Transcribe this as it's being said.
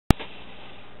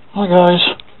Hi guys.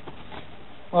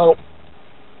 Well,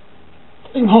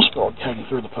 Theme Hospital came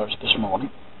through the post this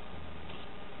morning,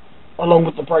 along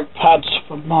with the brake pads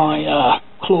for my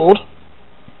Claude,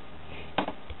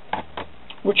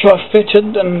 which I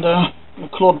fitted, and the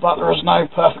Claude Butler is now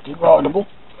perfectly rideable.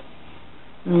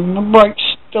 And the brakes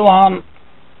still aren't,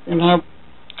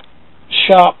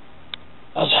 sharp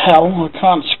as hell. I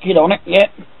can't skid on it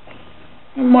yet.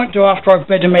 I might do after I've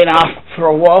bed them in for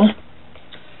a while.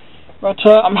 But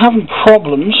I'm having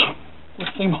problems with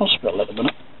Theme Hospital at the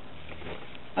minute.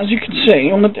 As you can see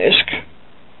on the disc,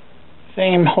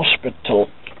 Theme Hospital.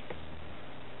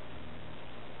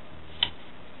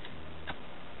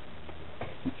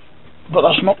 But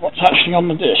that's not what's actually on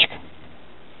the disc.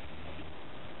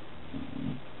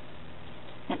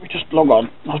 Let me just log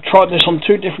on. I've tried this on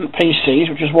two different PCs,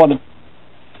 which is why the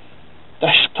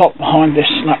desktop behind this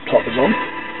laptop is on.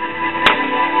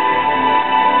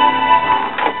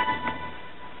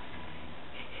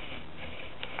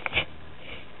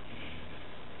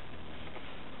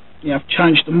 Yeah, I've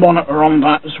changed the monitor on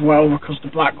that as well, because the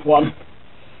black one,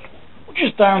 which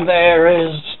is down there,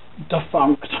 is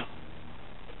defunct.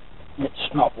 It's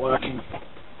not working.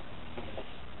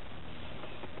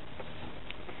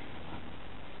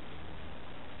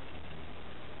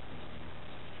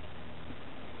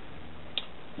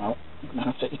 Well, I'm going to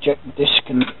have to eject the disk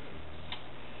and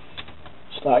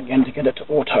start again to get it to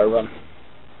auto run.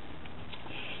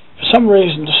 For some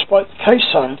reason, despite the case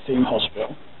saying Theme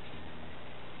Hospital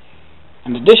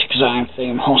and the disc saying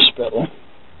Theme Hospital,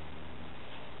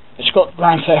 it's got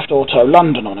Grand Theft Auto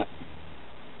London on it.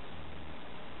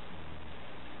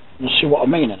 You'll see what I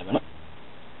mean in a minute.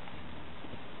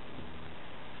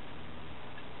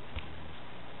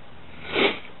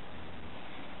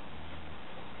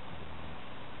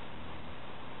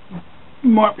 You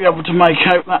might be able to make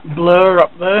out that blur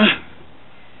up there,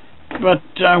 but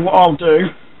what I'll do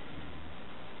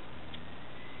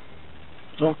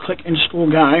is I'll click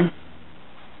Install Game,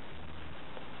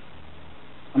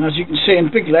 and as you can see in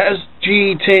big letters,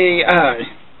 GTA.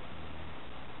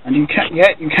 And you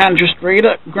can just read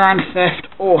it, Grand Theft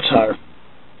Auto.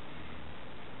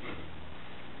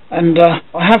 And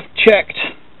I have checked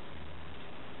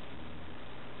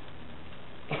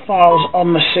the files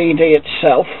on the CD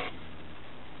itself,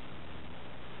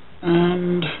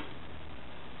 and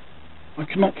I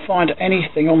cannot find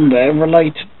anything on there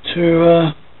related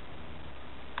to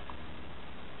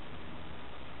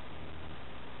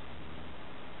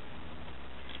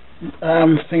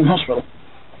Theme Hospital.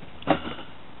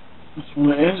 That's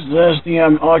what it is. There's the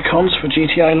icons for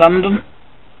GTA London.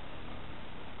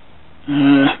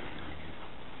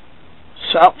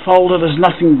 Setup folder, there's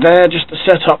nothing there, just the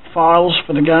setup files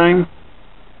for the game.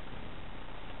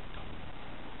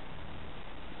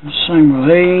 The same with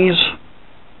these.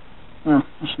 Oh,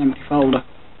 that's an empty folder.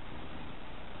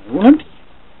 They're all empty.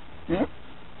 Yep.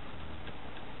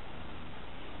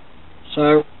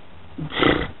 So,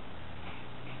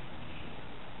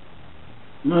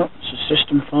 no, it's a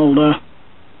system folder,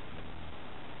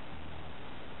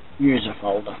 user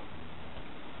folder.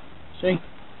 See?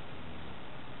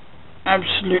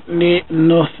 Absolutely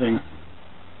nothing.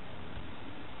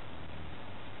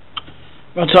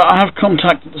 But I have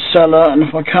contacted the seller, and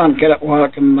if I can't get it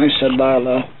working, they said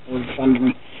they'll refund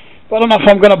me. But I don't know if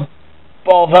I'm going to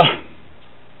bother,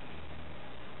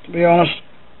 to be honest,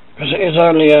 because it is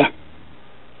only a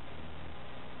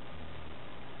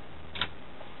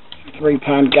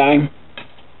 £3 game.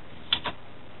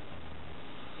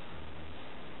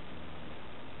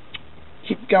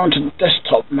 Keep going to the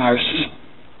desktop mouse.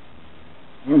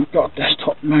 I haven't got a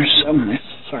desktop mouse on this.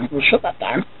 Sorry, we'll shut that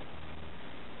down.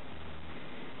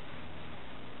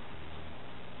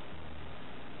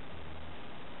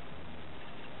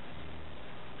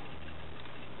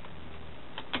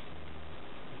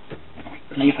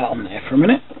 Leave that on there for a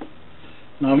minute.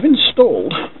 Now I've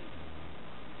installed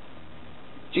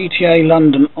GTA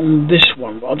London on this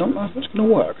one, but I don't know if it's going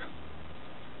to work.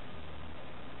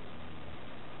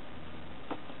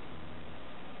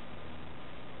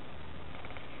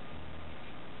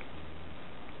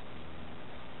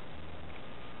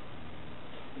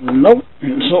 Nope,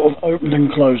 it's sort of opened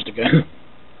and closed again.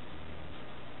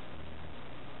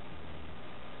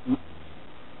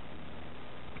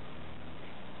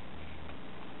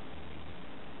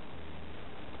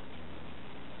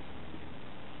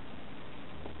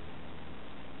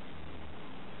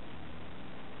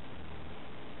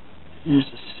 Here's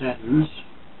the settings.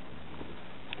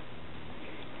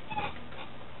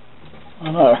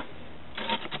 I know.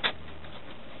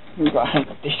 We've got to have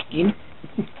the disc in.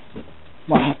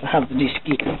 Might have to have the disc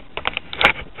in.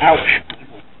 Ouch.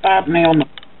 Bad knee on the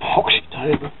epoxy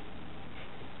table.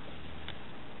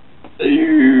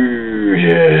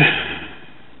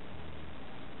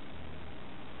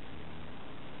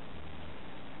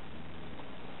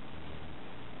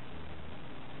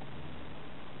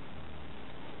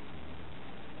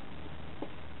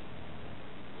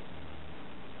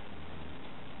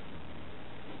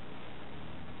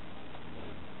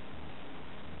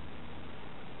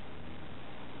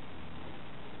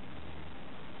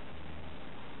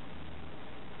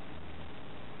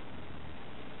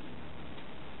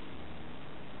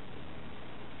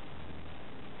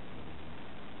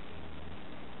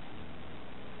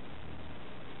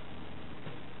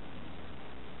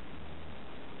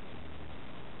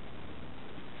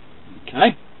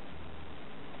 Okay.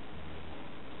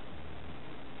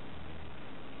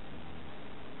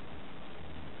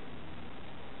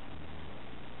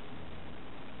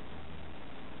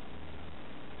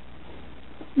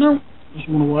 No,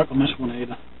 doesn't want to work on this one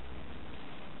either.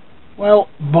 Well,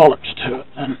 bollocks to it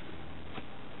then.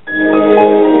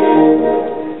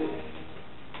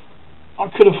 I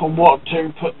could have, if I wanted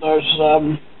to, put those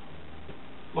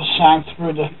the sound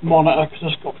through the monitor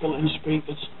because it's got built-in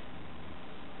speakers.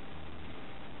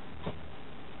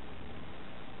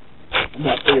 I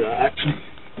might do that actually.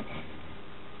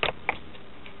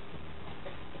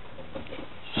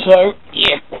 So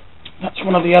yeah, that's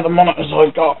one of the other monitors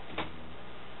I've got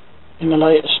in the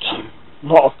latest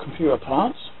lot of computer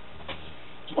parts.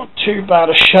 It's not too bad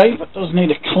a shape, it does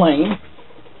need a clean,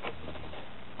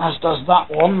 as does that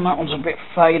one. That one's a bit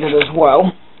faded as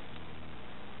well.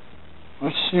 I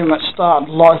assume it started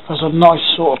life as a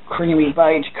nice sort of creamy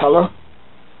beige colour,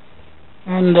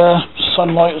 and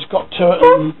sunlight has got to it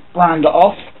and browned it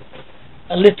off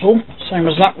a little, same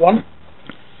as that one.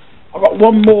 I've got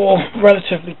one more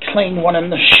relatively clean one in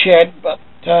the shed, but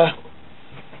I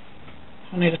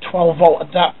need a 12 volt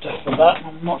adapter for that.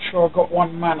 I'm not sure I've got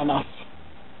one man enough.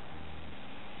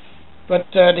 But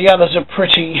the others are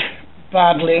pretty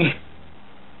badly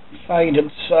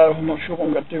faded, so I'm not sure what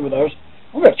I'm going to do with those.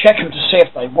 I'm going to check them to see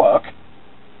if they work.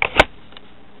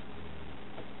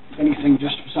 If anything,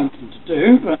 just for something to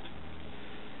do, but...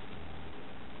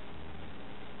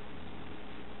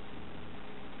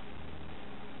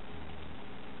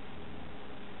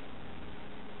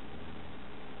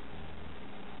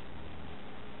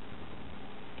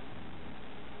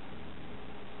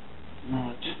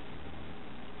 Right.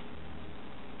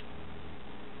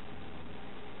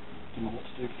 Don't know what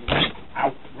to do for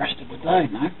the rest of the day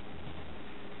now.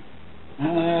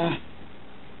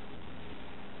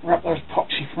 Wrap those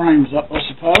epoxy frames up, I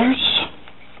suppose.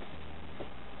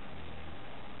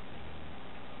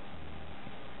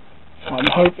 I'm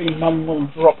hoping Mum will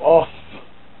drop off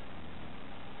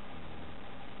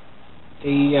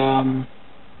the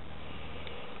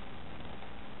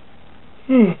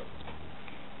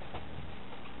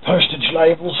postage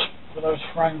labels for those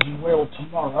frames and wheel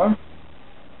tomorrow.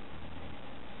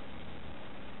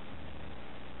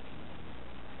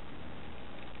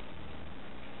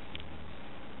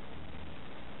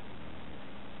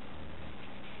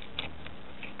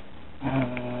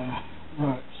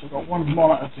 Right, so I've got one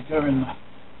monitor to go in the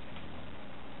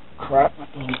crap,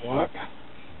 that doesn't work.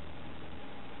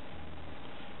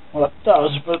 Well, it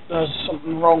does, but there's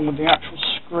something wrong with the actual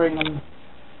screen, and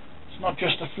it's not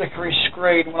just a flickery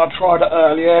screen. When I tried it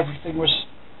earlier, everything was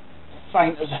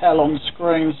faint as hell on the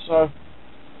screen, so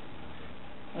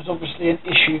there's obviously an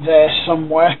issue there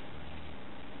somewhere.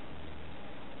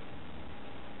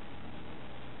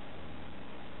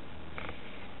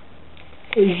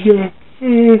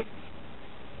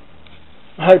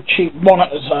 How cheap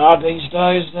monitors are these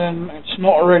days, then it's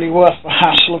not really worth the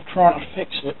hassle of trying to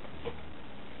fix it.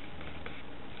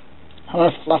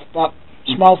 Hello, Fluffbutt.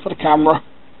 Smile for the camera.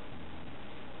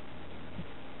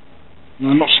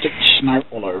 No, not stick your snout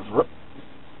all over it.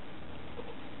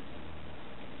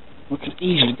 I could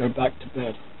easily go back to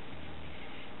bed.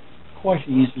 Quite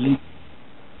easily.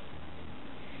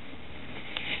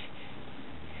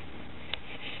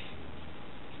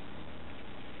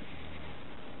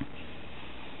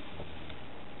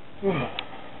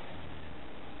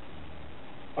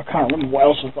 I can't remember what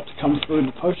else I've got to come through in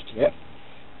the post yet.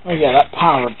 Oh yeah, that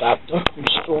power adapter. I'm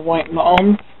still waiting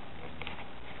on.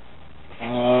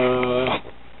 Oh,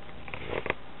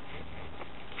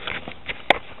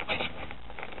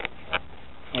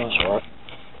 that's right.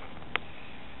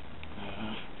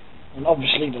 And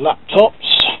obviously the laptops.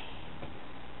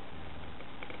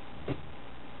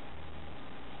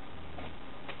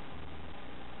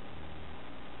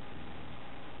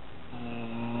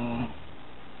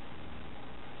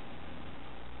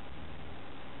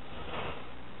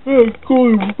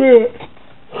 Going back.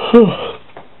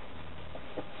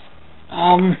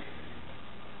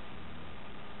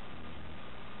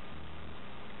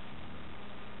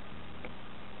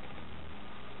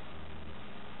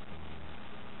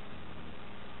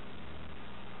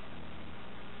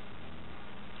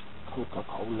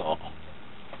 Coca-Cola.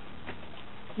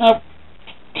 Nope.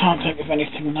 Can't think of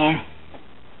anything now.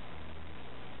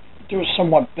 Do it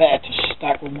somewhat better to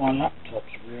stack with my laptops,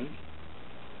 really.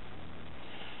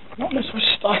 Not unless I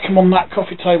stack them on that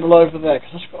coffee table over there,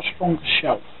 because it's got a stronger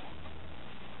shelf.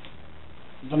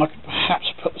 Then I could perhaps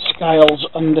put the scales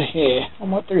under here. I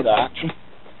might do that, actually.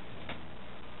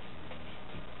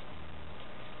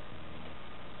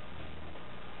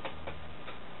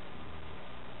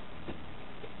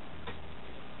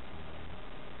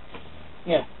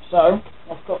 Yeah, so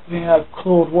I've got the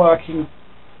Claude working,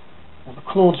 or the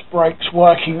Claude's brakes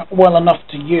working well enough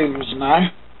to use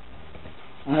now.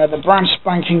 They're brand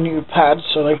spanking new pads,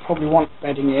 so they probably want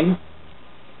bedding in.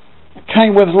 It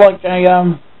came with like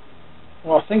a,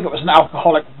 well, I think it was an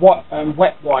alcoholic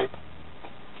wet wipe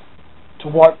to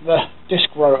wipe the disc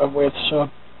rotor with, so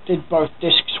I did both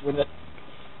discs with it.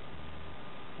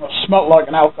 Well, it smelled like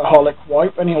an alcoholic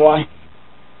wipe anyway.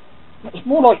 It was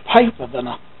more like paper than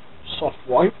a soft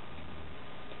wipe.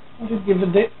 I did give the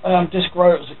disc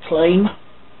rotors a clean.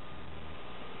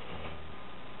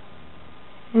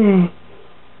 And,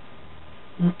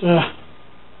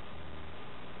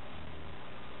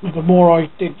 the more I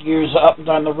did use it up and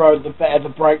down the road, the better the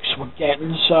brakes were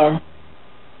getting, so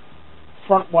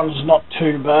front one's not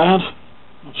too bad.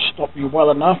 It stopped me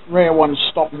well enough. Rear one's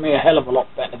stopped me a hell of a lot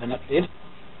better than it did.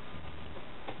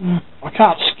 I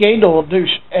can't skid or do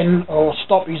or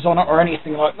stoppies on it or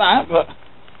anything like that, but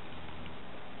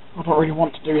I don't really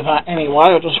want to do that anyway.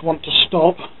 I just want to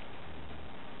stop.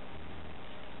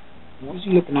 What is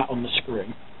he looking at on the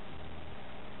screen?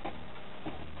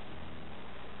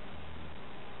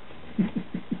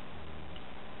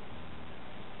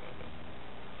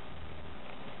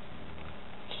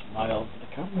 Smile for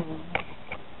the camera.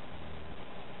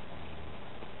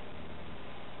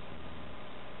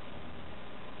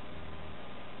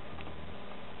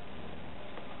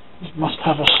 This must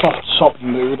have a soft soppy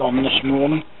mood on this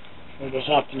morning, or this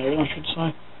afternoon I should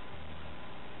say.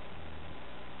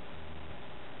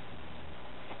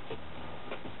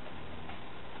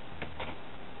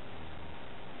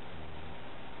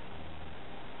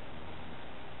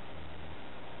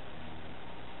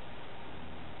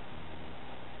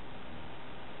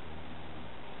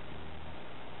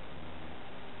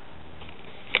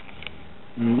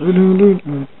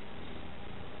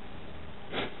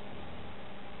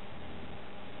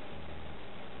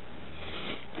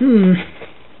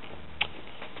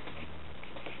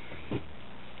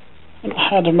 Haven't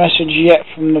had a message yet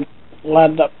from the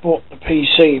lad that bought the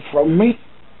PC from me.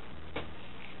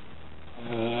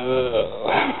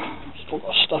 Still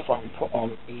got stuff I can put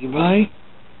on eBay.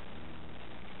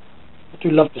 I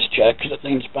do love this chair because it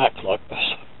leans back like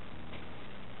this.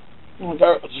 I'll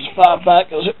go as far back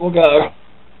as it will go.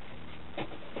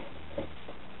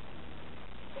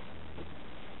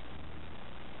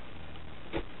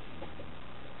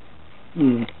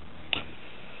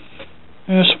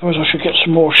 Yeah, I suppose I should get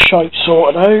some more shite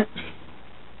sorted out.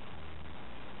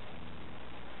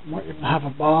 Might even have a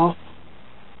bath.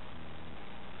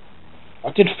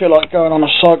 I did feel like going on a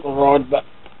cycle ride, but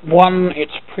one,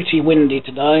 it's pretty windy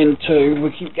today, and two,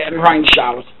 we keep getting rain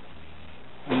showers.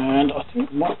 And I think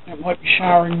it might be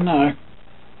showering now.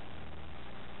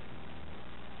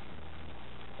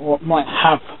 Or it might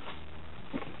have.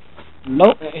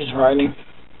 Nope, it is raining.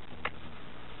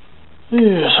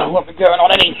 Yes, I won't be going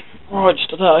on any rides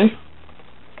today.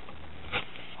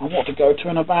 I want to go to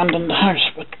an abandoned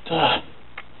house, but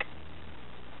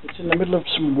it's in the middle of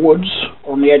some woods,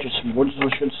 or on the edge of some woods I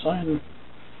should say, and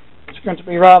it's going to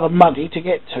be rather muddy to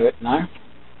get to it now.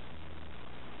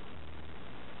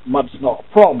 Mud's not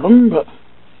a problem, but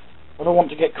I don't want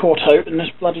to get caught out in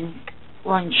this bloody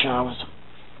rain showers.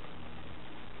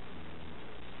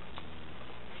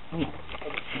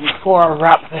 Before I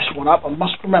wrap this one up, I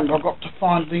must remember I've got to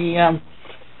find the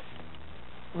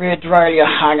rear derailleur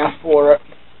hanger for it.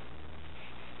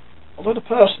 Although the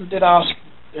person did ask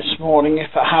this morning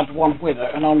if it had one with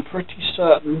it, and I'm pretty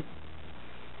certain,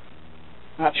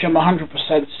 actually I'm 100%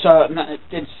 certain that it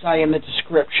did say in the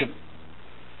description,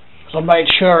 because I made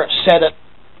sure it said it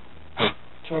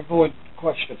to avoid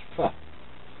questions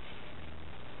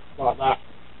like that.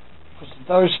 Because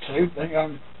those two,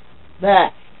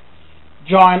 they're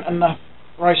Giant and the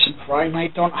racing frame, they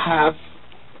don't have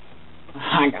a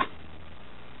hanger.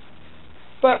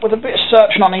 But with a bit of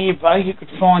searching on eBay, you could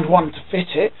find one to fit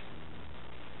it.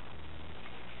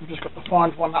 You've just got to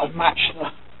find one that will match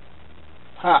the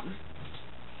pattern.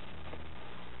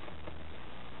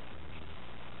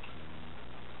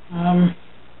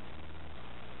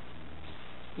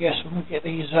 Yes, we're going to get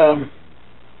these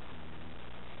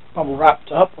bubble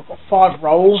wrapped up. I've got 5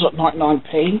 rolls at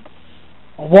 99p.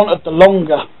 I wanted the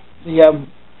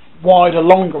wider,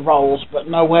 longer rolls, but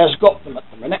nowhere's got them at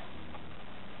the minute.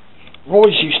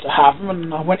 Roy's used to have them,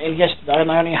 and I went in yesterday and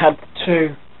they only had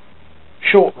 2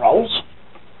 short rolls,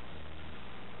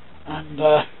 and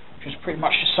which is pretty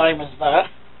much the same as that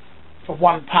for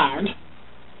 £1.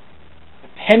 A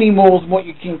penny more than what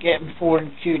you can get them for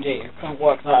in QD. I can't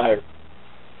work that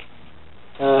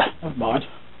out. Never mind.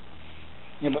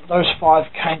 Yeah, but those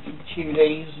 5 came from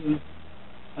QDs and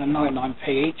 99p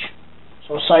each, so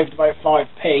so I saved about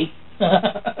 5p.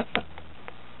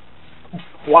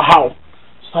 Wow,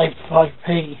 saved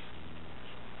 5p.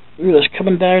 Ooh, that's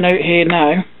coming down out here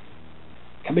now.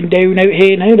 Coming down out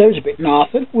here now. That was a bit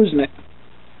nothing, wasn't it?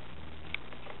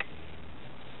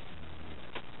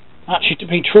 Actually, to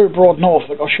be true, Broad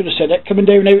Norfolk, I should have said it. Coming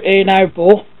down out here now,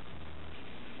 boy.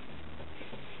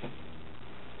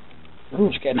 Oh,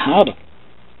 it's getting harder.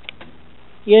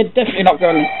 Yeah, definitely not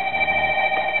going...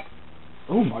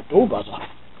 Oh, my door buzzer.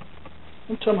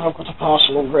 Don't tell me I've got a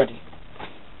parcel already.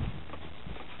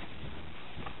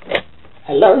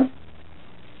 Hello?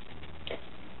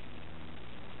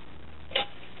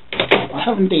 I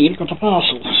have indeed got a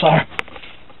parcel, so... I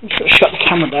should shut the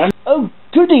camera down. Oh,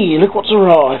 goody, look what's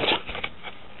arrived.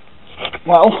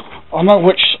 Well, I know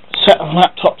which set of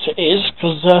laptops it is,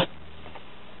 because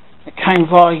it came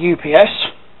via UPS.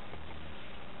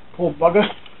 Poor bugger,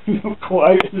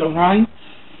 caught out in the rain.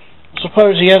 I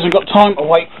suppose he hasn't got time to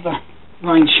wait for the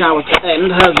rain shower to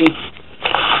end, has he?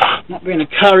 Not being a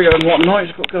carrier and whatnot,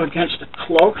 he's got to go against the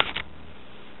clog.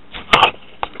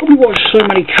 Probably watch so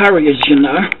many carriers, you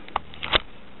know.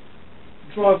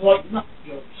 Drive like nut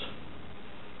jobs.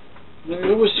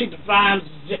 You always see the vans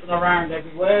zipping around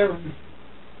everywhere, and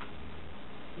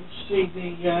you see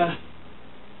them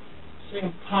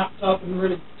packed up in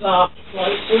really dark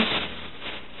places,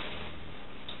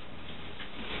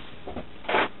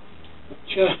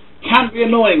 which can be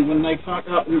annoying when they park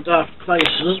up in dark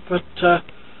places. But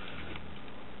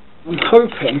I'm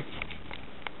hoping.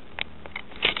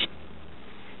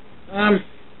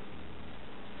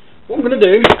 What I'm going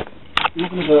to do, I'm not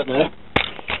going to do it there.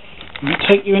 I'm going to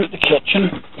take you into the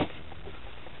kitchen.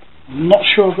 I'm not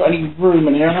sure I've got any room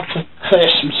in here. I have to clear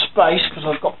some space because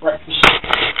I've got breakfast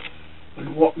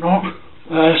and whatnot.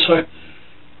 So I'm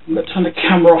going to turn the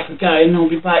camera off again. I'll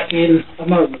be back in a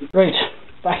moment. Right,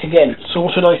 back again.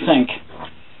 Sorted, I think.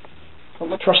 Got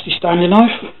my trusty Stanley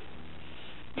knife.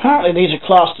 Apparently these are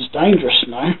classed as dangerous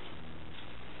now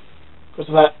because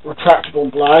of that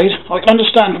retractable blade. I can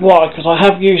understand why, because I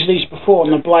have used these before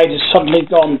and the blade has suddenly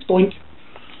gone doink.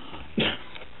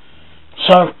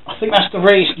 So I think that's the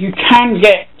reason. You can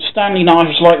get Stanley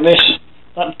knives like this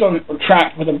that don't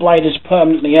retract where the blade is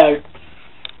permanently out.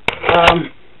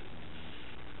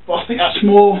 But I think that's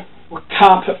more with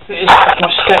carpet fitters. My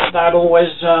stepdad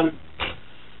always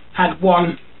had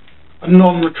one, a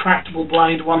non-retractable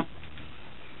blade one.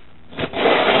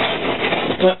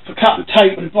 But for cutting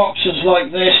tape and boxes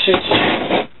like this,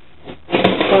 it's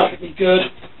perfectly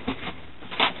good.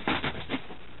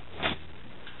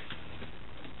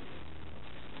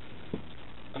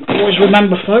 And always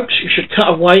remember, folks, you should cut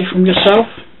away from yourself.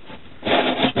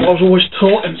 That's what I was always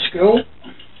taught in school.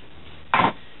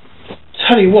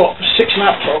 Tell you what, for 6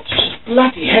 laptops, it's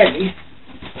bloody heavy.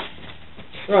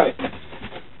 Right.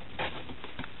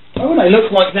 Oh, they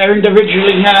look like they're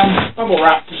individually bubble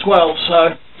wrapped as well,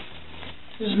 so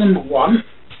this is number 1.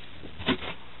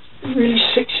 Is really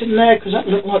 6 in there? Because that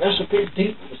looked like that's a bit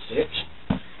deep for 6.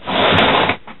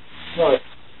 Right.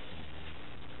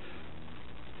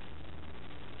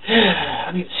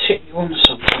 I need to sit you on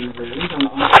something, really, don't I?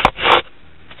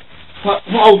 But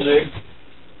what I'll do,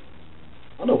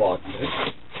 I know what I can do.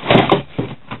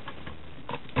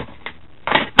 I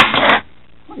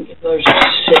can get those to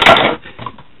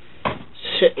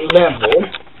sit level.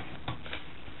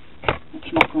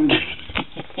 It's not going to.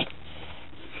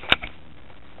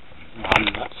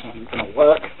 That's not going to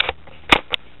work.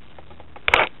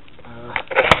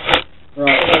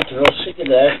 Right, I'll sit you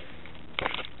there.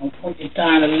 I'll point you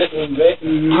down a little bit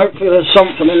and hopefully there's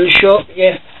something in the shot.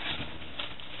 Yeah.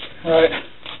 Right.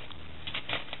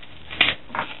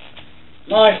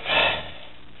 Knife.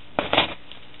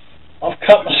 I've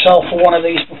cut myself for one of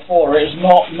these before. It is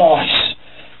not nice.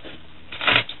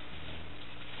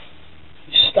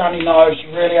 These Stanley knives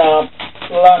really are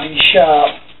bloody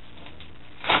sharp.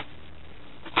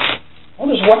 I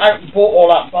just went out and bought all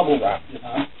that bubble wrap, you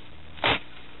know.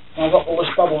 I've got all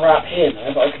this bubble wrap here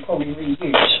now, but I could probably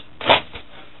reuse.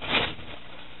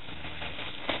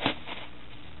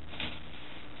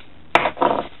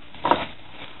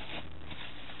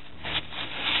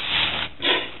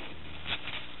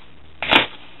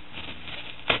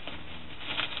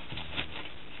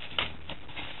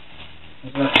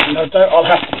 No doubt I'll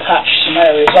have to patch some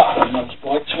areas up on those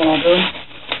bikes when I do.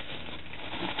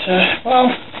 But, well,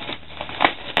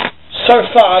 so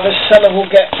far this seller will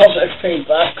get positive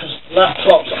feedback because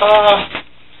laptops are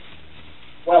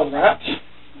well wrapped,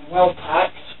 well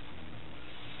packed.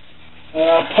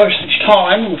 Postage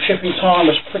time or shipping time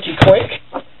is pretty quick.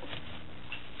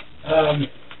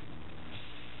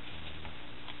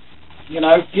 You know,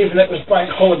 know, given it was bank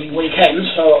holiday weekend,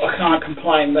 so I can't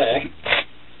complain there.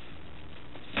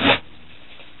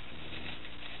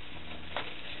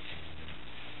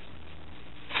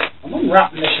 I'm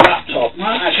unwrapping this laptop. I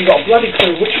haven't actually got a bloody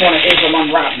clue which one it is I'm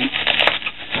unwrapping.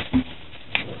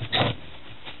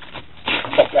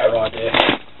 I've got a better idea.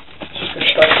 Let's just go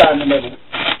straight down the middle.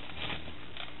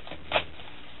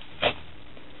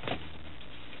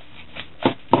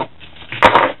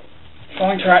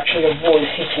 Trying to actually avoid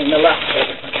hitting the laptop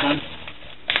if I can.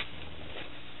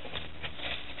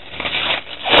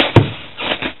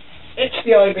 It's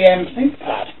the IBM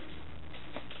ThinkPad.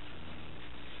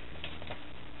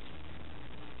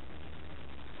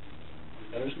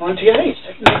 Windows 98,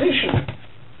 second edition.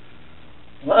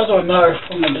 Well, as I know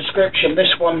from the description,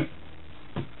 this one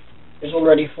is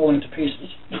already falling to pieces.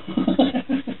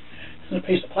 There's a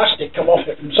piece of plastic come off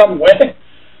it from somewhere.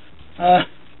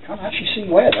 Can't actually see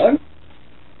where though.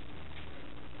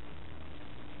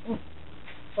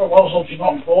 Oh well, it's obviously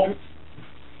not important.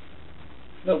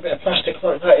 A little bit of plastic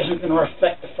like that isn't going to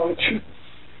affect the function.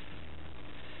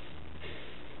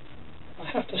 I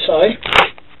have to say,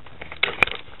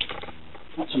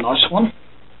 that's a nice one.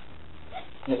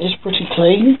 It is pretty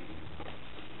clean.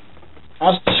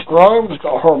 As described, it's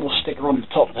got a horrible sticker on the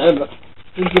top there, but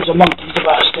who gives a monkey's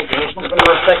about a sticker? It's not going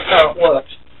to affect how it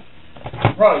works.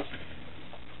 Right.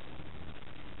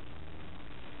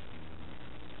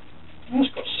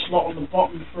 It's got a slot on the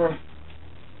bottom for a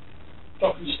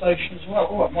docking station as well.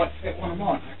 Oh, it might fit one of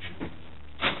mine actually.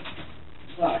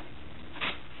 So,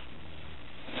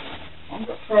 I'm going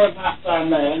to throw that down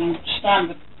there and I'm going to stand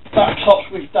the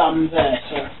laptops we've done there.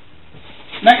 So,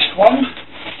 next one,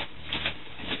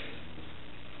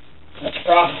 that's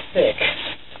rather thick.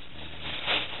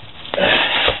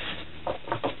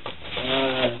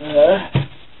 There.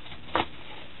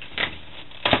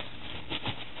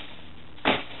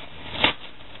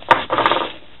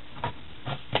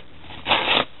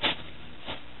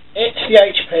 It's the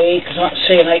HP, because I can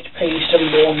see an HP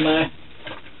symbol on there.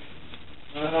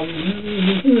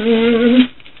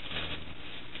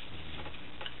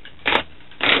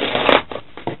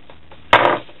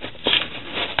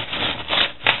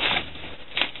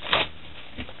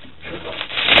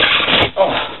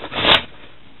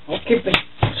 I'll give the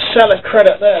seller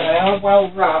credit there, they are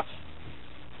well wrapped.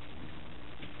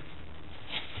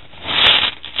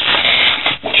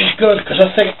 Good, because I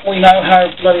think we know how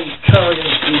bloody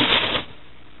couriers can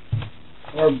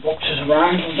throw boxes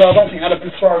around, although I don't think I'd have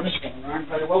been throwing this one around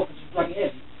very well because it's bloody in.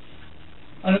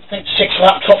 I don't think 6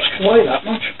 laptops can weigh that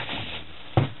much.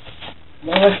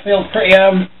 Well, they feel pretty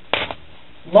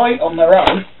light on their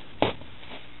own.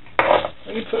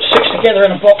 So you put 6 together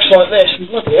in a box like this, and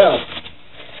bloody hell.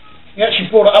 He actually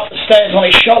brought it up the stairs on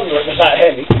his shoulder, it was that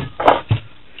heavy.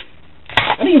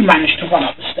 And he managed to run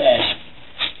up the stairs.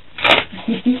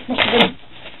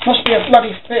 must be a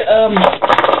bloody fit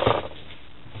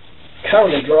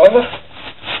courier driver.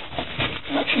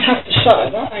 I actually have to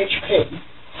say that HP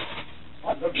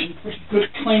that looks in pretty good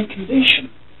clean condition.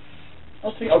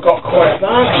 I think I've got quite a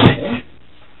bag here.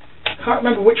 Can't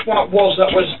remember which one it was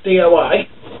that was DOA.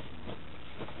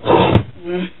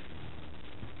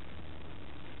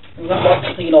 That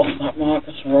might clean off that mark,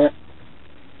 that's alright.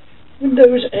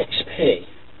 Windows XP.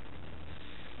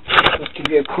 Let's give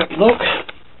you a quick look.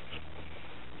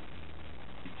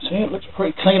 See, it looks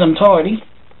pretty clean and tidy.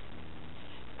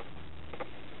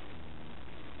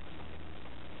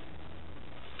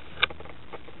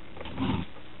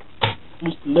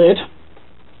 There's the lid.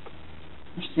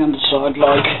 There's the underside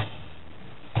like.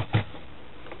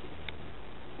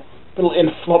 Built-in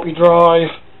floppy drive.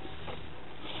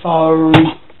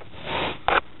 Phone.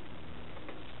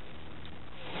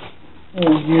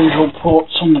 All the usual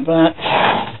ports on the back.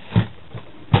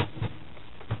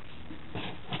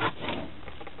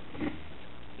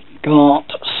 Got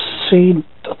CD,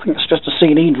 I think it's just a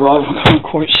CD drive, I can't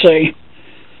quite see.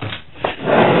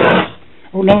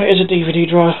 Oh no, it is a DVD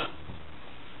drive.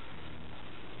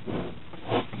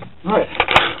 Right.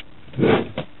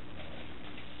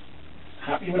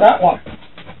 Happy with that one.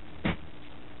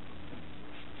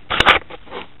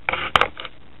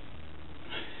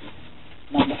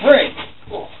 Number 3.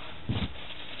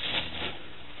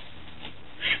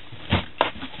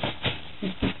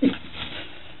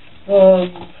 Oh.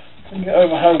 Can get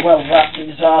over how well wrapped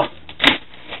these are.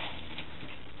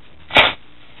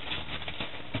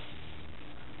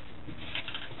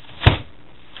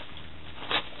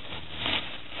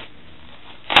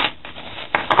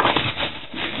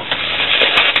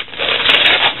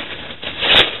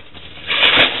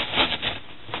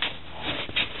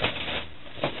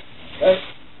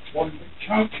 One big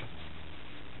chunk.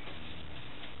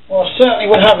 Well, I certainly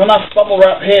would have enough bubble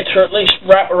wrap here to at least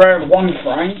wrap around one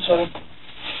frame, so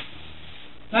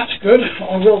that's good.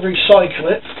 I will recycle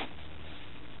it.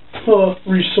 Oh,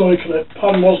 recycle it.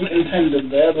 Pun wasn't intended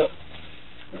there, but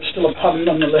it's still a pun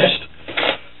nonetheless.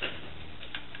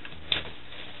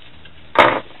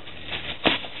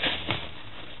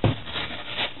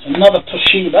 It's another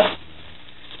Toshiba.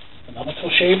 Another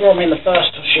Toshiba, I mean the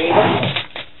first Toshiba.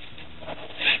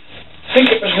 I think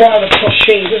it was one of the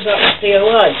Toshibas, that was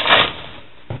DOA.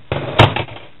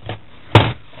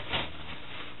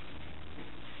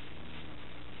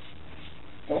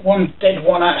 But one dead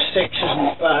 1 out of 6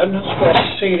 isn't bad. That's where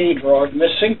the CD drive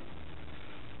missing.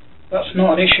 That's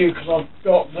not an issue because I've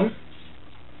got them.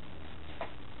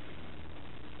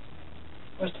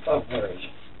 Where's the bug? Where is it?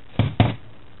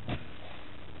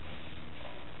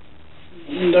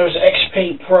 Windows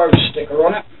XP Pro sticker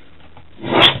on it.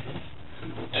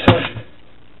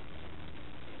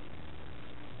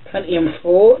 Pentium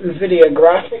 4, Nvidia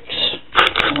graphics,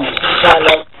 and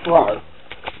Silo Pro.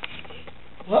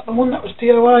 Was that the one that was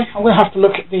DOA? I'm going to have to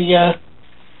look at the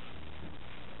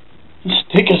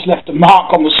stickers left a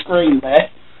mark on the screen there.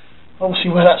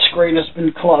 Obviously where that screen has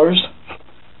been closed.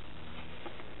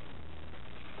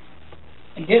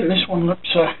 Again, this one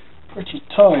looks pretty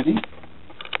tidy.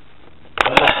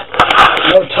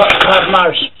 No touchpad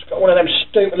mouse. It's got one of them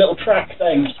stupid little track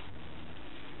things.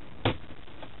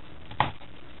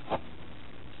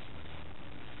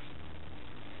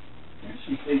 There's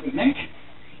some big Nick.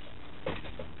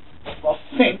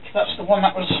 I think that's the one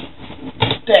that was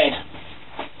dead.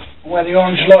 Where the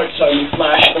orange lights only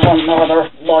flash, the one with no other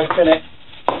light in it.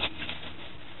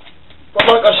 But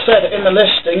like I said in the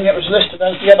listing, it was listed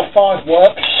as the other 5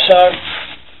 works, so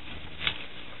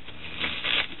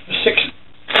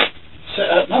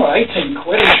 18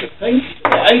 quid I should think.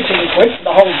 Yeah, 18 quid for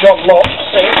the whole job lot,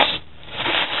 6.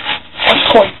 That's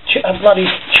quite a bloody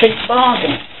cheap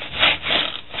bargain.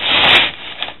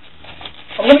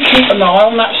 I'm going to keep an eye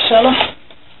on that seller,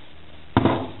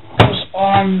 because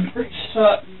I'm pretty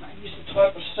certain that he's the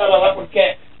type of seller that would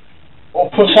get or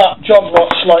put up job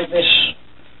lots like this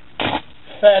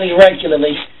fairly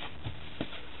regularly.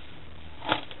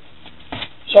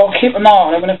 So I'll keep an eye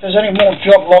on him, and if there's any more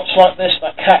job lots like this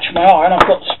that catch my eye and I've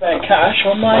got the spare cash,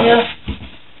 I may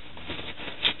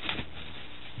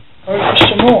go for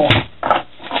some more.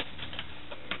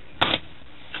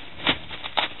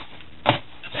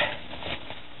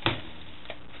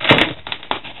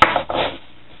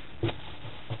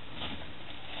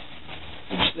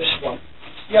 What's this one?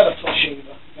 The other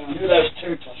Toshiba. I knew there was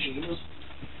 2 Toshibas.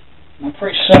 I'm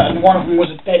pretty certain one of them was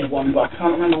a dead one, but I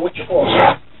can't remember which it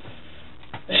was.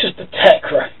 This is the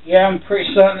Tecra. Yeah, I'm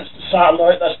pretty certain it's the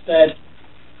satellite that's dead.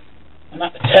 And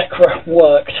that the Tecra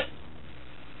worked.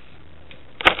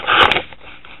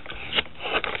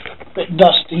 Bit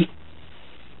dusty.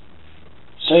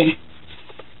 See?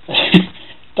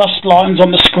 Dust lines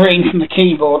on the screen from the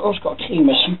keyboard. Oh, it's got a key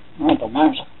missing. I don't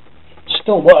know.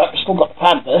 Still works. Still got the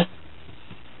pad there.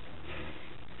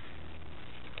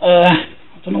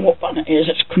 I don't know what button it is.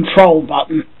 It's a control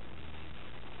button.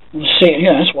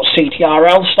 Yeah, that's what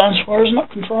CTRL stands for, isn't it?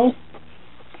 Control.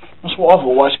 That's what I've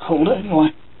always called it,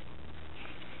 anyway.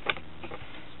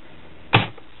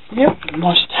 Yep,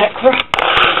 nice Tecra.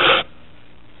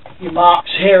 A few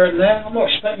marks here and there. I'm not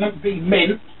expecting them to be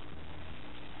mint.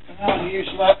 I know how to use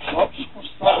laptops. What's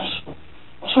that?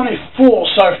 That's only 4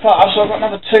 so far, so I've got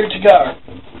another 2 to go.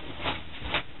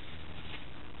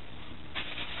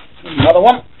 Another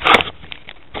one.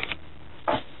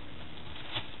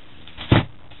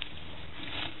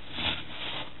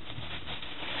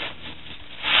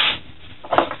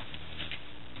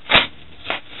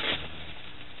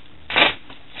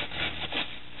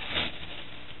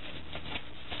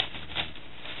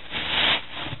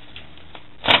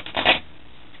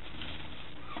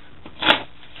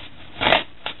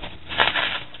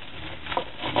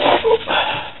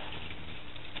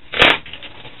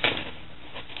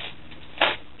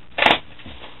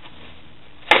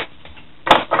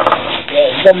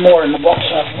 One more in the box.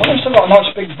 I've still got a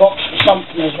nice big box for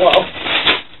something as well.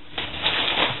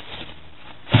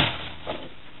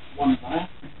 One there.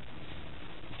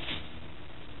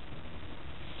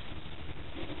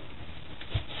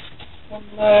 One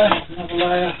there, another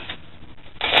layer.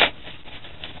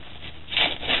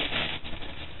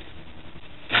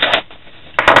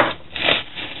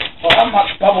 Well, how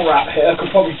much bubble wrap here? I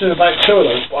could probably do about 2 of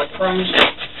those bike frames.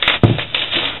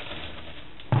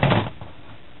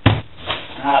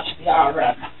 That's the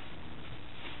RM.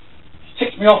 It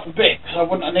ticks me off a bit because I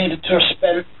wouldn't have needed to have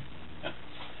spent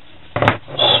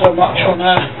so much on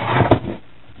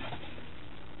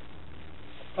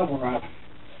bubble wrap.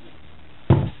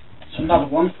 another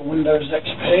one for Windows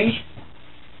XP.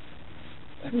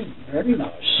 Very, very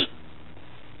nice.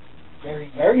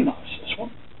 Very, very nice, this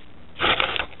one.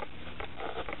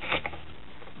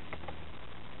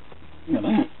 Look at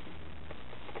that.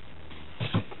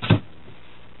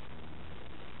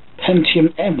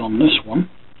 Pentium M on this one.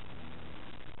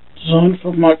 Designed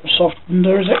for Microsoft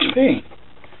Windows XP.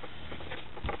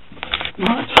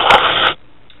 Right.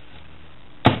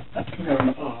 That can go in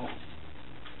the pile.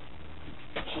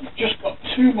 So I've just got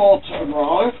 2 more to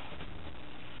arrive.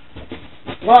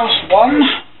 Last one.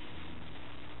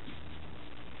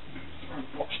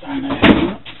 Box down there.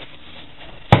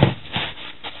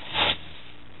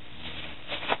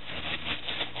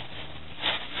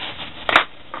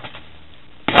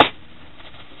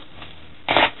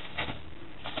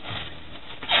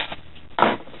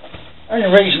 The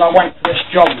only reason I went for this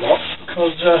job lot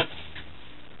because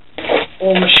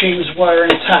all machines were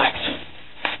intact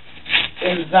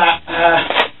in that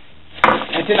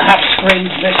they didn't have screens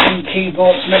missing,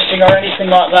 keyboards missing or anything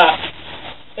like that.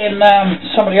 In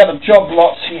some of the other job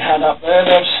lots he had up there,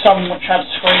 there was some which had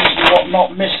screens and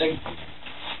whatnot missing.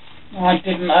 I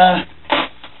didn't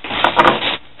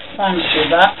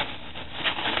fancy that.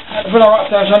 It would have been alright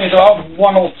if there was only the odd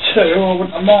 1 or 2, I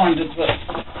wouldn't have minded, but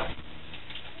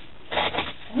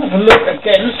I'll have a look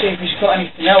again, see if he's got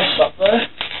anything else up there.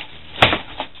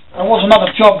 There was another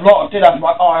job lot I did have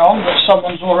my eye on, but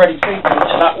someone's already beaten me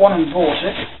to that one and bought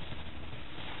it.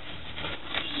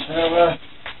 So,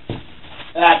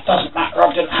 that doesn't matter,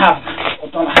 I don't have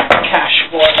the cash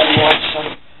for it anyway, so.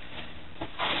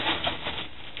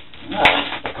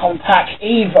 The Compaq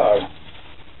Evo.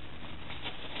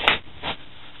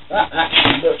 That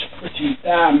actually looks pretty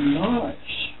damn nice.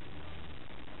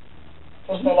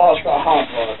 Doesn't look like it's got a hard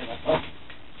drive in it though.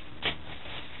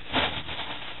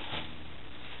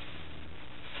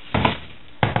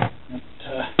 It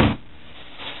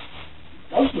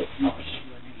does look nice,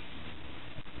 really.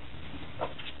 For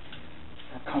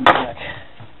a Compaq.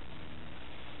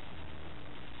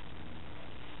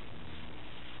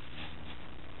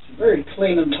 It's a very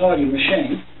clean and tidy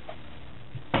machine.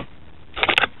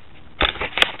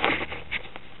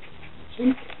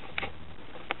 See?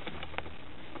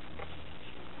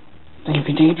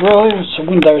 DVD drive, it's a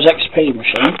Windows XP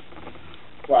machine.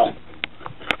 Well, it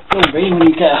will be when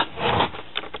you get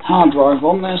a hard drive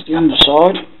on. There's the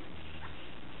underside.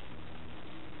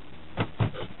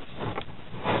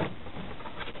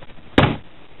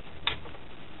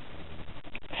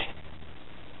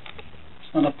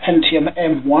 It's not a Pentium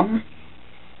M1.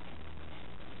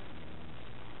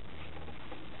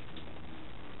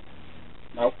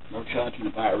 Nope, no charging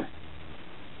the battery.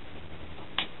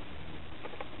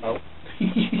 Nope.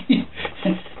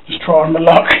 Just trying my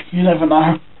luck, you never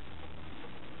know.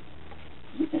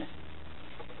 Yeah.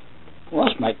 Well,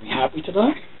 that's made me happy today.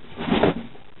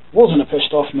 Wasn't a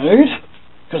pissed off mood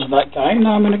because of that game,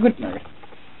 now I'm in a good mood.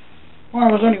 Well,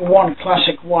 there's only one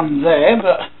classic one there,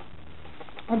 but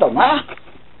it don't matter.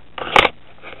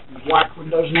 Whack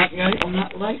Windows 98 on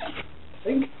that later, I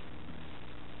think.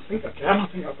 I think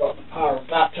I've got the power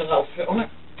adapter that'll fit on it.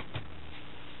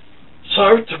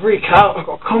 So, to recap, I've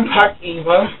got a Compaq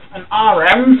Evo, an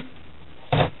RM,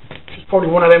 which is probably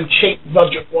one of them cheap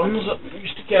budget ones that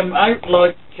used to get them out,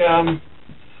 like, the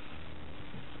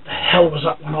hell was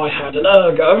that one I had? An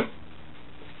Ergo.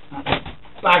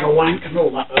 Bag of wank and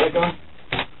all that Ergo.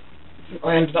 I think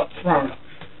I ended up throwing it.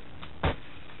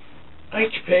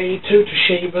 HP, 2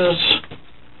 Toshibas,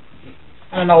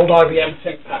 and an old IBM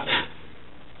ThinkPad.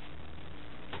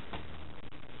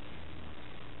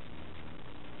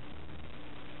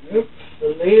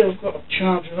 Hopefully I've got a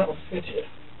charger that'll fit here.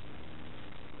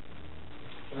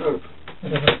 I hope.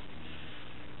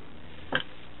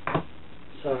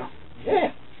 So,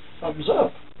 yeah, thumbs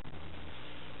up.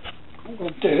 What I'm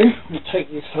going to do, I'm going to take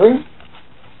you through.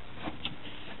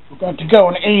 We're going to go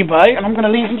on eBay and I'm going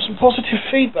to leave them some positive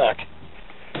feedback.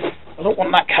 I don't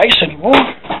want that case anymore.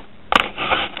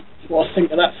 That's what I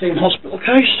think of that Theme Hospital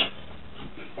case.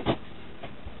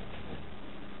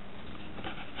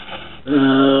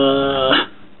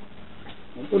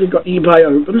 I've already got eBay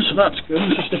open, so that's good.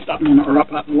 Let's just lift that monitor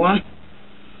up out of the way.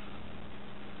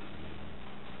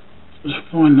 Let's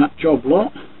find that job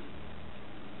lot.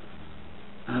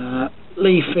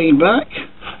 Leave feedback.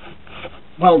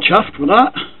 Well chuffed with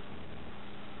that.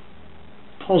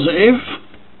 Positive.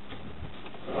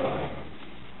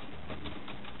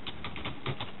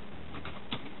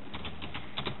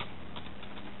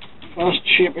 Fast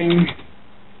shipping.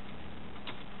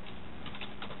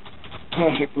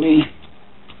 Perfectly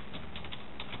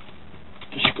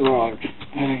described.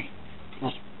 A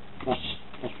plus plus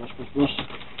plus plus plus plus.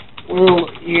 will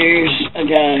use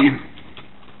again.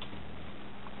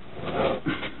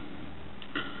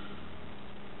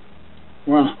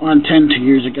 Well, I intend to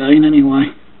use again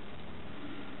anyway.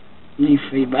 Leave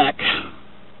feedback.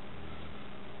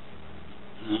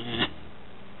 Let's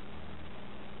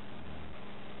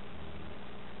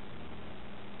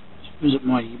visit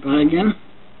my eBay again.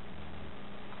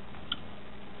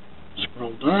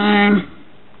 Scroll down.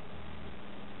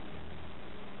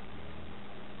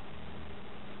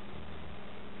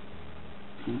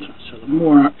 Contact seller,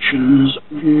 more actions,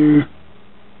 view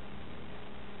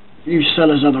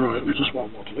seller's other items. That's what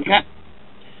I want to look at.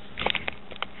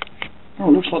 Oh,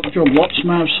 looks like the job lots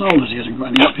may have sold as he hasn't got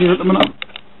any up here at the minute.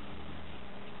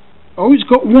 Oh, he's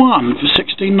got one for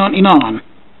 $16.99.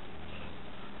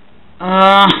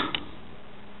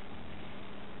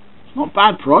 It's not a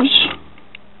bad price.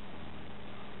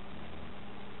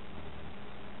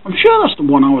 I'm sure that's the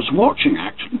one I was watching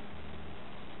actually,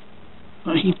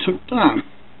 that he took down.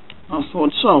 I thought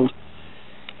it sold.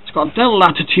 It's got Dell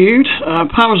Latitude,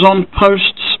 powers on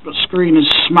posts but screen is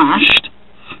smashed.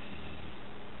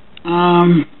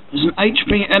 There's an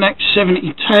HP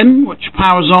NX7010 which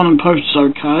powers on and posts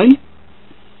okay.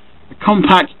 A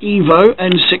Compaq Evo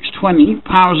N620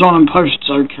 powers on and posts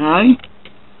okay.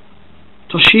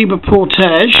 Toshiba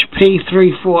Portage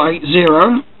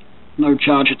P3480, no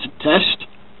charger to test.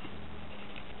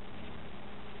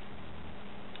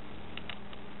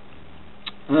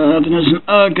 Then there's an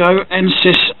Ergo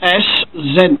Ensys S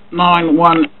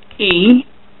Z91E,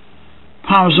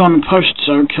 powers on and posts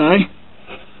okay.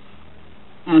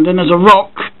 And then there's a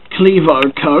Rock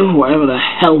Clevo Co, whatever the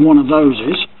hell one of those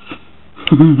is.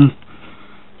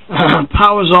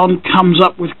 Powers on, comes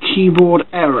up with keyboard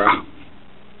error.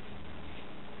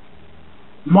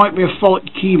 Might be a faulty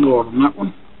keyboard on that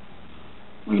one.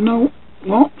 Well, you know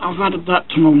what? I've added that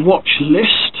to my watch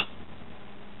list.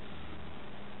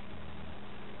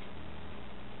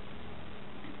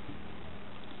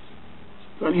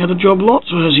 Got any other job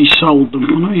lots, or has he sold them?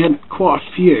 I know he had quite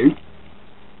a few.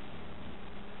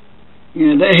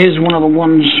 Yeah, here's one of the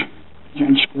ones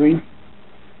on screen.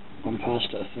 Gone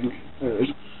past it, I think. There it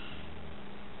is.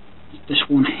 It's this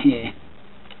one here.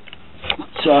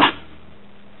 That's,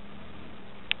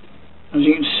 as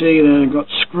you can see, they've got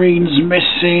screens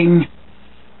missing.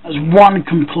 There's one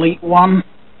complete one,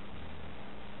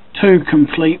 two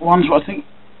complete ones. But I think,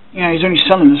 yeah, he's only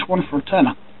selling this one for a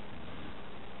tenner.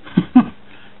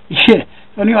 Yeah,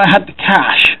 if only I had the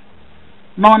cash.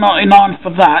 $9.99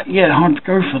 for that, yeah, I'd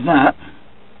go for that.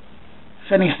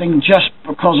 If anything, just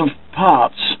because of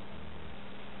parts.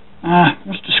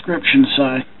 What's the description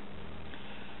say?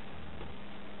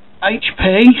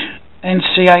 HP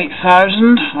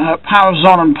NC8000, powers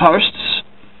on and posts,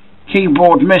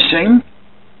 keyboard missing,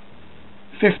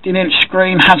 15-inch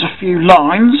screen has a few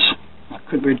lines. That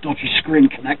could be a dodgy screen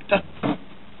connector.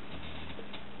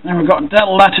 Then we've got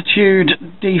Dell Latitude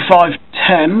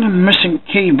D510, missing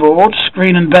keyboard,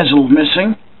 screen and bezel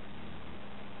missing.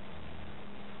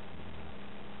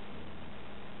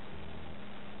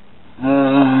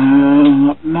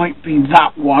 It might be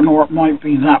that one, or it might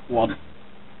be that one.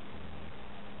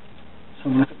 Let's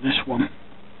have a look at this one.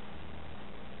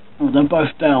 Oh, they're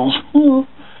both Dells. Oh,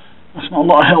 that's not a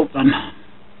lot of help then.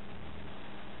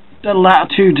 Dell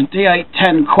Latitude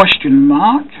D810 question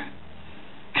mark.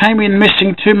 Came in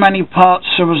missing too many parts,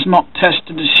 so was not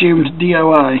tested, assumed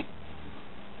DOA.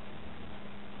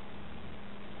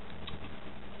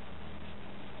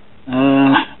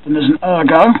 Then there's an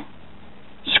Ergo,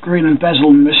 screen and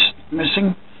bezel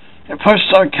missing. It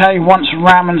posts OK once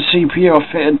RAM and CPU are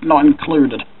fitted, not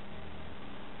included.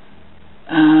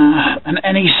 An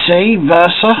NEC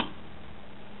Versa,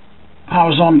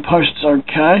 powers on, posts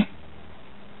OK.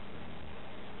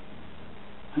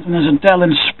 And there's a Dell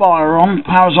Inspiron,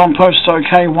 powers on, posts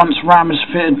OK once RAM is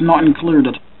fitted, not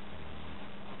included.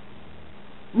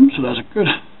 So there's a good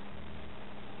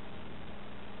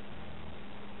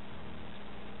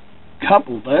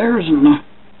couple there, isn't there?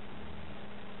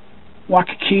 Whack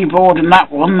a keyboard in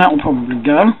that one, that'll probably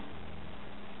go.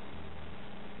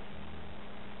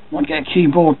 Might get a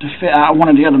keyboard to fit out of one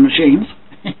of the other machines.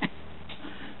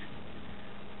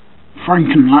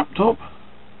 Franken laptop.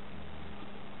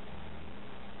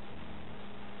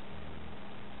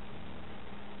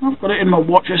 I've got it in my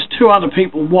watch. There's two other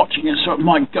people watching it, so it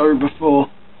might go before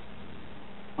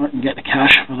I can get the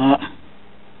cash for that.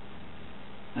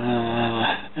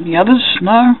 Any others?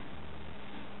 No?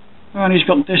 And he's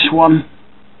got this one.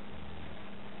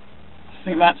 I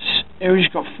think that's... Oh, he's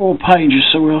got 4 pages,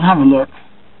 so we'll have a look.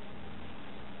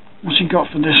 What's he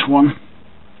got for this one?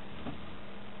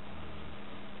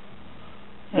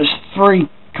 There's 3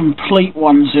 complete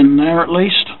ones in there, at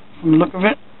least, from the look of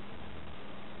it.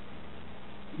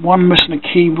 One missing a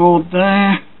keyboard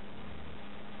there.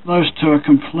 Those two are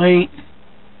complete.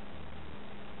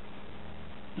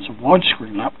 It's a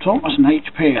widescreen laptop. That's an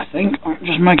HP, I think. I can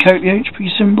just make out the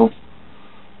HP symbol.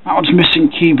 That one's missing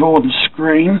keyboard and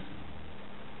screen.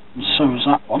 And so is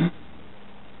that one.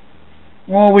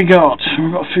 What have we got?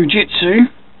 We've got Fujitsu.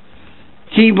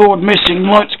 Keyboard missing.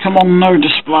 Lights come on, no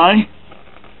display.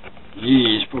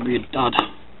 Yeah, it's probably a dud.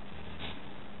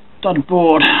 Dud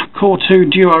board. Core 2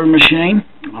 Duo machine.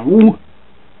 Oh,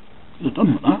 could have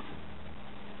done with that.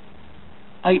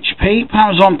 HP.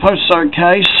 Powers on, posts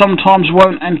OK. Sometimes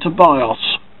won't enter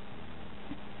BIOS.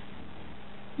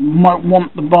 Might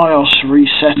want the BIOS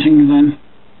resetting then.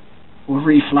 Or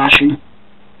reflashing.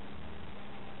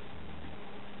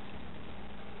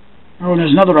 Oh, and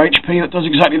there's another HP that does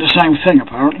exactly the same thing,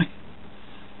 apparently.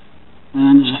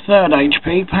 And there's a third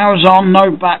HP. Powers on,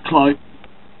 no backlight.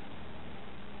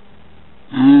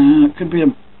 It could be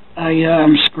a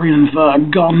screen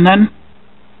inverter gone then.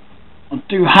 I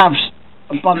do have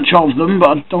a bunch of them, but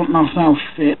I don't know if they'll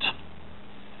fit.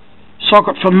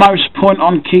 Socket for mouse, point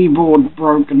on keyboard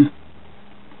broken.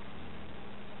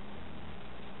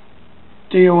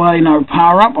 DOA, no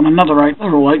power up on another 8.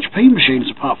 They're all HP machines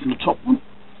apart from the top one.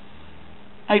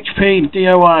 HP,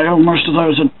 DOA, oh, most of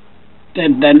those are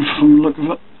dead then from the look of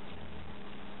it.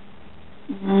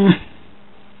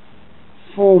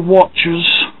 4 watches,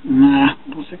 nah, I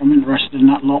don't think I'm interested in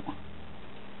that lot.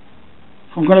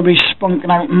 If I'm going to be spunking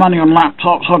out money on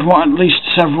laptops, I'd want at least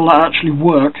several that actually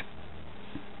work.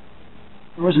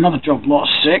 There is another job lot of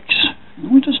 6.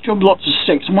 Why does job lots of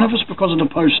 6? And one of us because of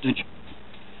the postage.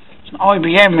 There's an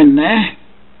IBM in there.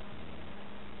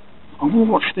 I will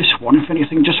watch this one, if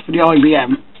anything, just for the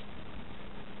IBM.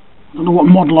 I don't know what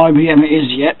model IBM it is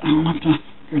yet. I'll have to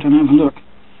go down and have a look.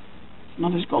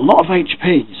 Now, it's got a lot of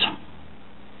HPs.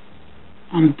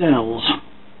 And Dells.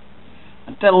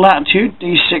 A Dell Latitude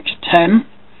D610.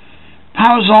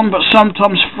 Powers on, but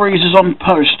sometimes freezes on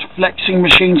post. Flexing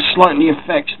machine slightly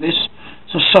affects this.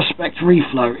 It's a suspect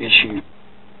reflow issue.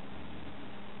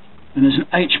 And there's an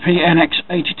HP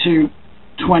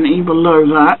NX8220 below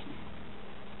that.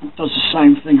 It does the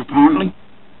same thing apparently.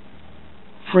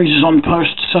 Freezes on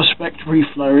post, suspect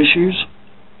reflow issues.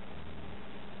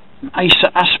 An Acer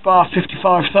Aspar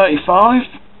 5535,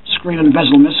 screen and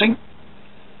bezel missing.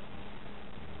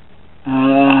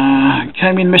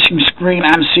 Came in missing screen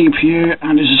and CPU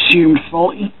and is assumed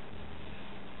faulty.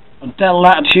 A Dell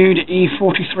Latitude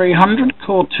E4300,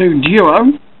 Core 2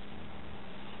 Duo.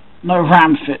 No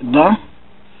RAM fitted though.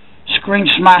 Screen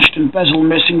smashed and bezel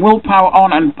missing. Will power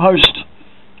on and post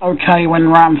OK when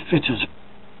RAM fitted.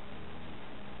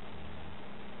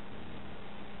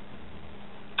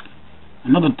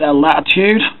 Another Dell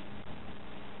Latitude.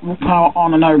 Will power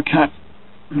on and OK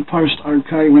and post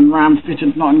OK when RAM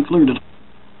fitted, not included.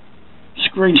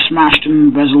 Screen smashed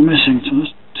and bezel missing, so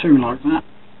there's 2 like that.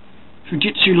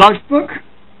 Fujitsu Lifebook.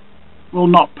 Will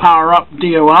not power up,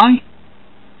 DOI.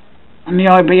 And the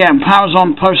IBM powers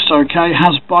on, posts OK,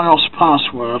 has BIOS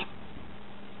password.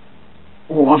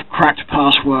 Oh, I've cracked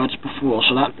passwords before,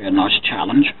 so that'd be a nice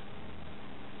challenge.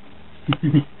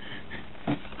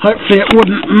 Hopefully it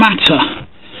wouldn't matter.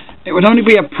 It would only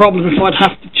be a problem if I'd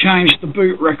have to change the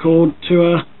boot record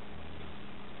to a...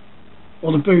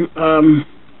 or the boot,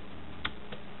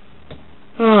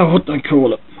 what do they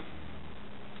call it?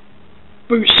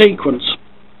 Boot sequence.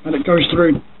 And it goes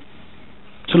through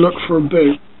to look for a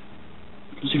boot.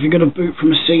 Because if you're going to boot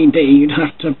from a CD, you'd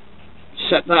have to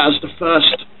set that as the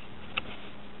first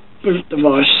boot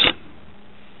device.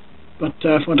 But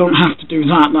if I don't have to do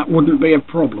that, that wouldn't be a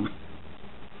problem.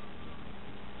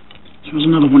 So there's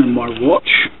another one in my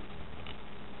watch.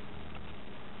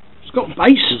 It's got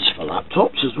bases for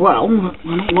laptops as well, but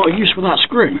not a lot of use for that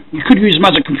screen. You could use them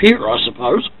as a computer, I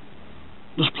suppose.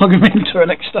 Just plug them into an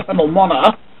external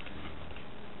monitor.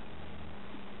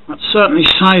 That'd certainly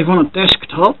save on a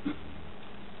desktop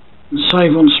and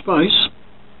save on space.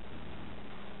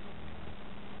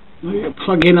 You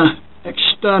plug in an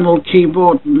external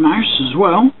keyboard and mouse as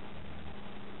well.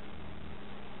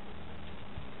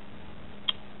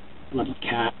 Bloody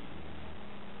cat.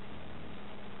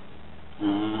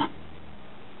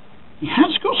 He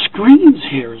has got screens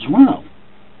here as well.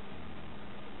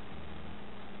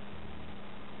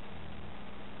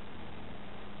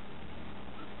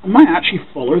 I might actually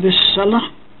follow this seller.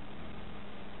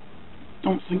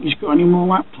 Don't think he's got any more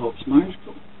laptops now. He's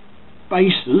got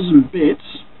bases and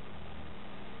bits.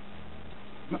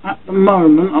 But at the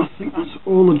moment, I think that's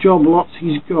all the job lots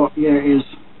he's got. Yeah, it is.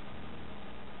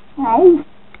 Oh!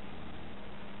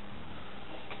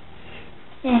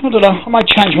 Yeah, I don't know, I might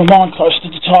change my mind close to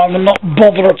the time and not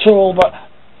bother at all, but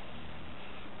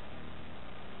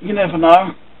you never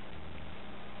know.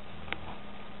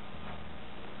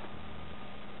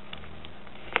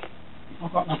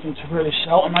 I've got nothing to really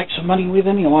sell to make some money with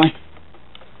anyway.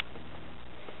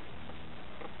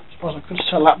 I suppose I could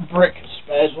sell that brick as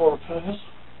spares or repairs.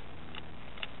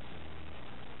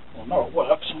 Well, no, it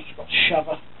works. I've just got to shove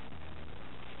a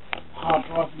hard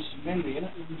drive and some memory in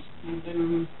it, and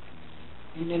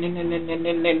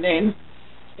then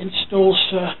install,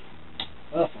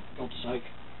 for God's sake,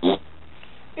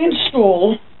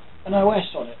 install an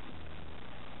OS on it.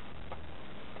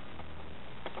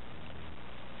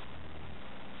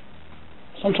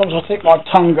 Sometimes I think my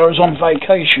tongue goes on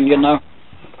vacation, you know.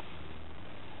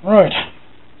 Right.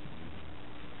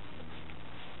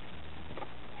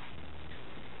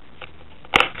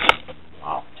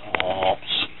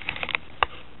 Laptops.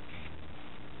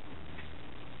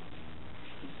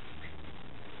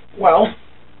 Well,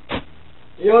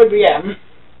 the IBM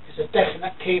is a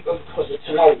definite keeper because it's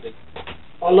an oldie.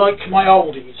 I like my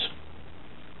oldies.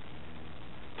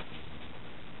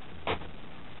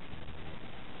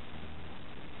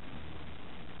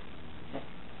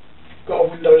 Got a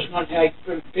Windows 98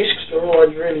 boot disk, so all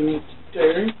I really need to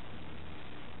do.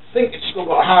 I think it's still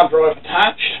got a hard drive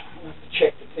attached. I'll have to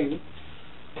check the thing.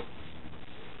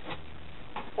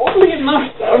 Oddly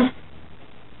enough, though,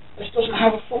 this doesn't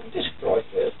have a floppy disk drive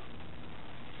fitted.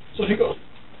 So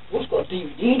it's got a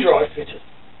DVD drive fitted.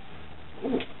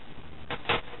 Ooh.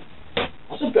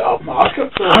 That's a bit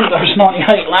upmarket for a Windows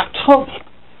 98 laptop.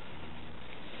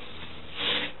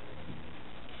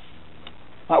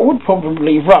 That would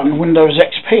probably run Windows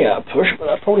XP at a push, but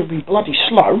that'd probably be bloody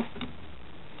slow.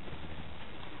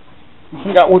 I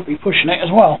think that would be pushing it as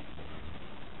well.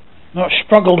 Now, I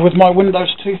struggled with my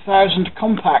Windows 2000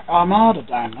 Compact Armada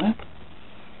down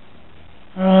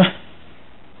there.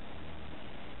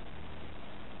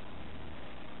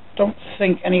 Don't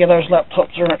think any of those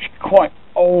laptops are actually quite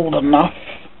old enough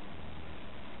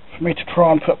for me to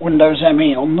try and put Windows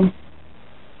ME on them.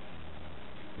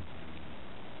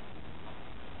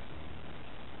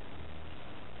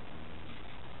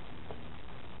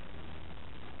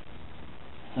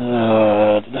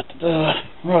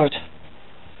 Right.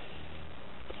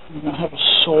 I'm going to have a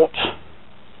sort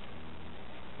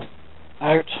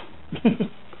out.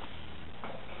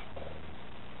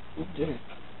 Oh dear.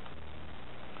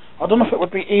 I don't know if it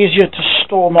would be easier to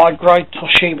store my grey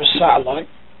Toshiba satellite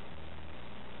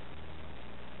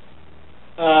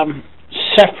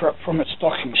separate from its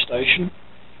docking station.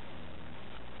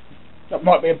 That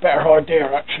might be a better idea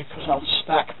actually, because that'll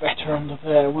stack better under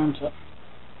there, won't it?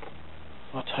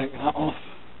 I'll take that off.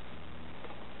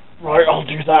 Right, I'll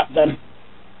do that then.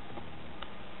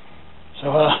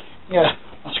 So, yeah,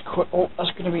 that's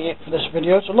going to be it for this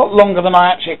video. It's a lot longer than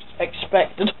I actually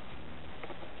expected.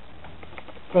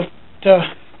 But,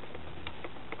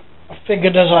 I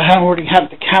figured as I already had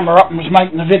the camera up and was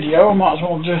making the video, I might as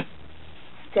well just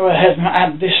go ahead and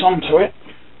add this onto it.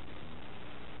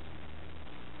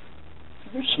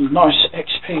 There's some nice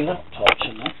XP laptops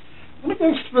in there. I'm going to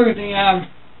go through the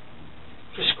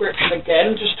description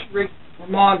again, just to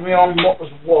remind me on what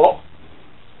was what.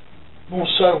 More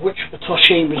so which of the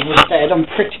Toshibas was dead. I'm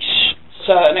pretty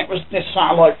certain it was this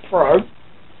Satellite Pro.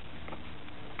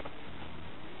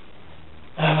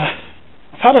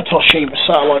 I've had a Toshiba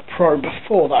Satellite Pro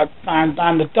before that I found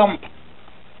down the dump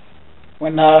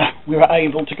when we were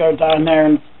able to go down there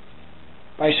and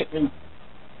basically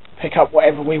pick up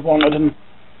whatever we wanted, and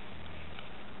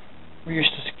we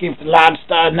used to give the lads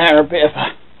down there a bit of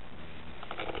a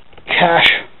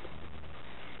cash.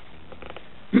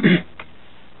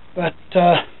 But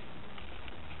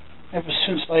ever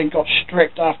since they got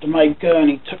strict after May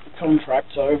Gurney took the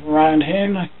contracts over around here,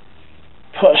 and they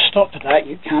put a stop to that.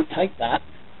 You can't take that.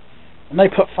 And they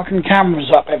put fucking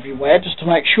cameras up everywhere just to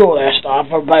make sure their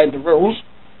staff obeyed the rules.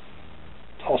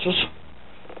 Tossers.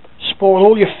 Spoil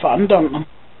all your fun, don't they?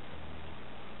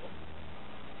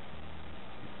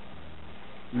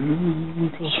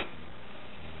 Because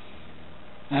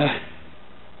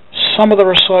some of the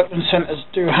recycling centres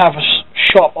do have a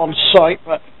shop on site,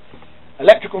 but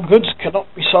electrical goods cannot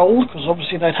be sold because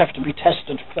obviously they'd have to be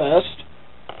tested first.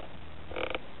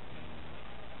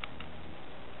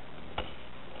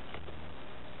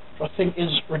 Which I think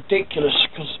is ridiculous,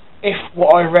 because if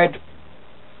what I read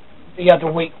the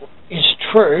other week is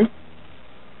true,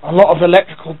 a lot of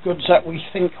electrical goods that we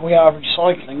think we are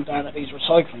recycling down at these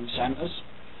recycling centres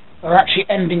are actually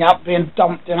ending up being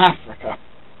dumped in Africa.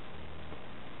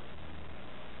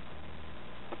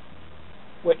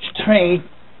 Which to me,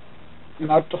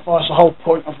 defies the whole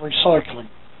point of recycling.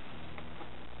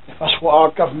 if that's what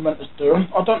our government is doing.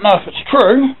 I don't know if it's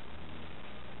true.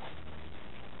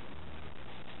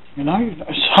 You know,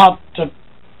 it's hard to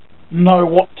know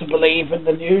what to believe in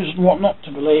the news and what not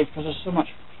to believe, because there's so much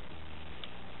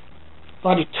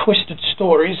bloody twisted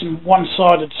stories and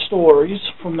one-sided stories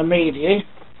from the media,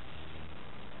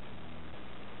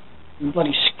 and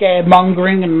bloody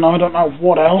scaremongering and I don't know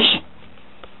what else.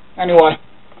 Anyway,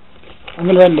 I'm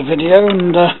going to end the video,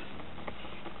 and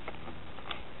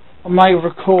I may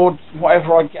record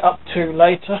whatever I get up to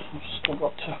later. I've still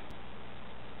got to.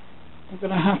 I'm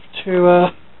going to have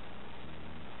to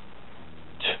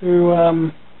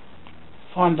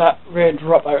find that rear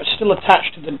dropout. It's still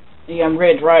attached to the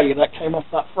rear derailleur that came off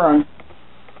that frame.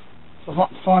 So if I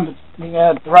can find the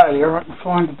derailleur, I can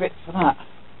find a bit for that,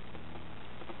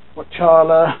 which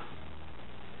I'll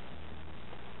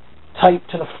tape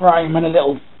to the frame in a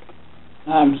little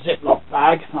Ziploc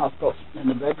bag that I've got in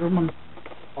the bedroom, and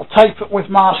I'll tape it with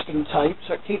masking tape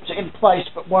so it keeps it in place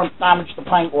but won't damage the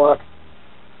paintwork.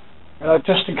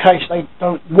 Just in case they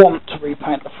don't want to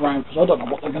repaint the frame, because I don't know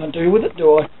what they're going to do with it,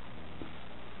 do I?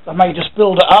 They may just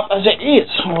build it up as it is,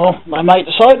 or they may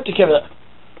decide to give it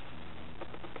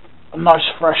a nice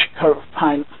fresh coat of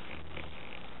paint.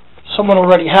 Someone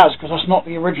already has, because that's not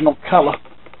the original colour.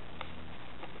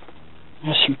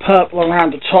 There's some purple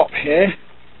around the top here,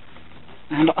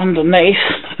 and underneath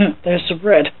there's some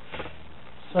red.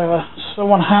 So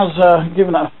someone has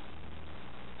given it.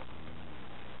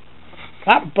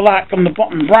 That black on the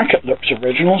bottom bracket looks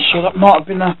original, so that might have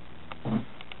been a, I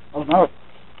don't know, a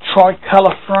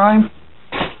tricolour frame.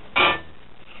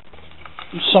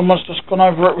 And someone's just gone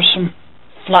over it with some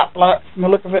flat black from the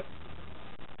look of it.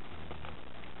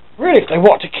 Really, if they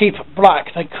want to keep it black,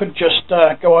 they could just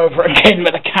go over it again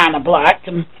with a can of black,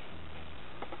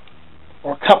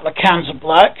 or a couple of cans of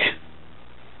black,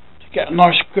 to get a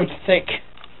nice good thick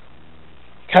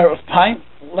coat of paint.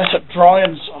 Let it dry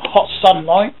in hot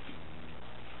sunlight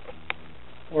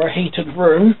or a heated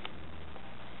room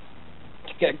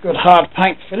to get a good hard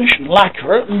paint finish, and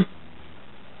lacquer it, and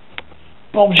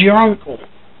Bob's your uncle.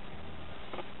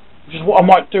 Which is what I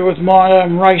might do with my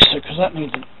racer, because that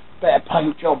needs a better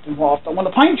paint job than what I've done. Well,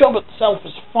 the paint job itself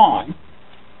is fine.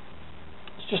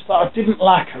 It's just that I didn't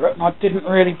lacquer it, and I didn't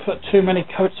really put too many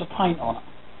coats of paint on it.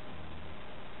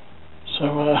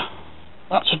 So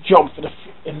that's a job for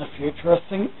in the future, I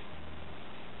think.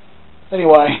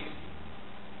 Anyway,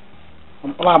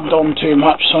 I've blabbed on too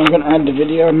much, so I'm going to end the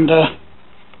video, and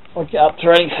if I get up to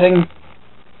anything,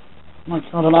 like,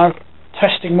 I don't know,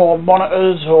 testing more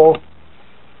monitors or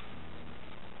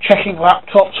checking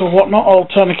laptops or whatnot, I'll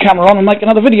turn the camera on and make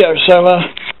another video. So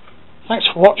thanks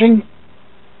for watching.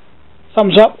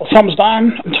 Thumbs up or thumbs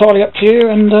down, entirely up to you,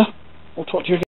 and we'll talk to you again.